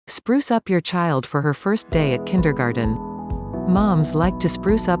Spruce up your child for her first day at kindergarten. Moms like to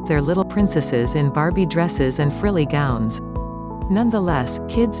spruce up their little princesses in Barbie dresses and frilly gowns. Nonetheless,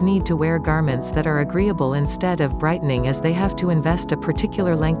 kids need to wear garments that are agreeable instead of brightening, as they have to invest a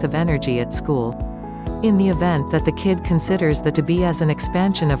particular length of energy at school. In the event that the kid considers the to be as an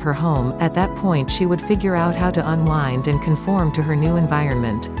expansion of her home, at that point she would figure out how to unwind and conform to her new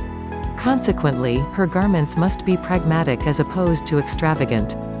environment. Consequently, her garments must be pragmatic as opposed to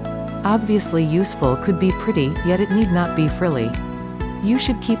extravagant. Obviously useful could be pretty, yet it need not be frilly. You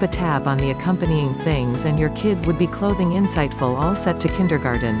should keep a tab on the accompanying things, and your kid would be clothing insightful all set to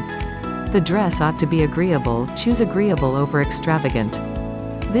kindergarten. The dress ought to be agreeable. Choose agreeable over extravagant.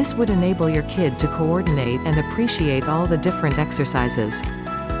 This would enable your kid to coordinate and appreciate all the different exercises.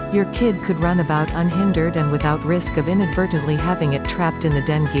 Your kid could run about unhindered and without risk of inadvertently having it trapped in the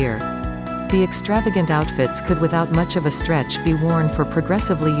den gear. The extravagant outfits could without much of a stretch be worn for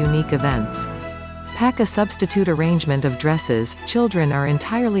progressively unique events. Pack a substitute arrangement of dresses. Children are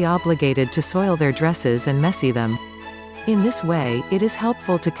entirely obligated to soil their dresses and messy them. In this way, it is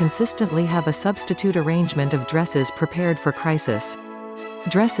helpful to consistently have a substitute arrangement of dresses prepared for crisis.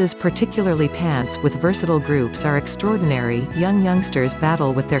 Dresses, particularly pants with versatile groups, are extraordinary. Youngsters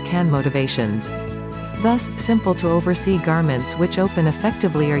battle with their can motivations. Thus, simple to oversee garments which open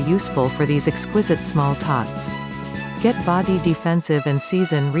effectively are useful for these exquisite small tots. Get body defensive and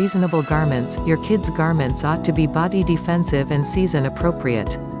season reasonable garments. Your kid's garments ought to be body defensive and season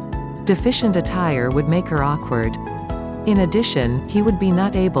appropriate. Deficient attire would make her awkward. In addition, he would be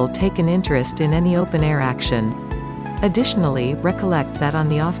not able to take an interest in any open-air action. Additionally, recollect that on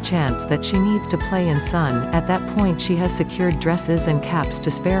the off chance that she needs to play in sun, at that point she has secured dresses and caps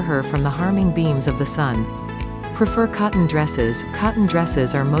to spare her from the harming beams of the sun. Prefer cotton dresses. Cotton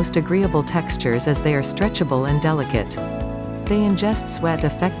dresses are most agreeable textures as they are stretchable and delicate. They ingest sweat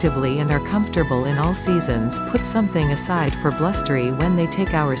effectively and are comfortable in all seasons. Put something aside for blustery when they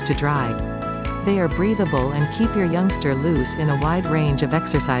take hours to dry. They are breathable and keep your youngster loose in a wide range of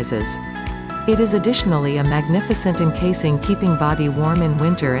exercises. It is additionally a magnificent encasing, keeping body warm in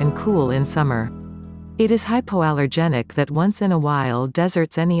winter and cool in summer. It is hypoallergenic that once in a while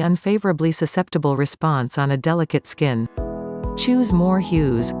deserts any unfavorably susceptible response on a delicate skin. Choose more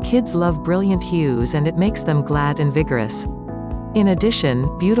hues. Kids love brilliant hues and it makes them glad and vigorous. In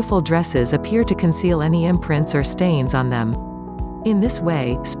addition, beautiful dresses appear to conceal any imprints or stains on them. In this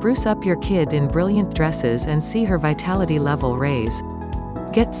way, spruce up your kid in brilliant dresses and see her vitality level raise.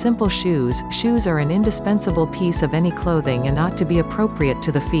 Get simple shoes. Shoes are an indispensable piece of any clothing and ought to be appropriate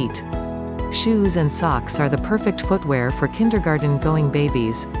to the feet. Shoes and socks are the perfect footwear for kindergarten-going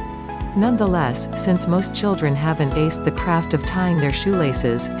babies. Nonetheless, since most children haven't aced the craft of tying their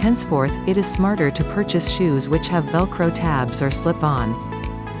shoelaces, henceforth, it is smarter to purchase shoes which have Velcro tabs or slip-on.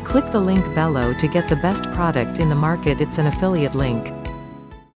 Click the link below to get the best product in the market. It's an affiliate link.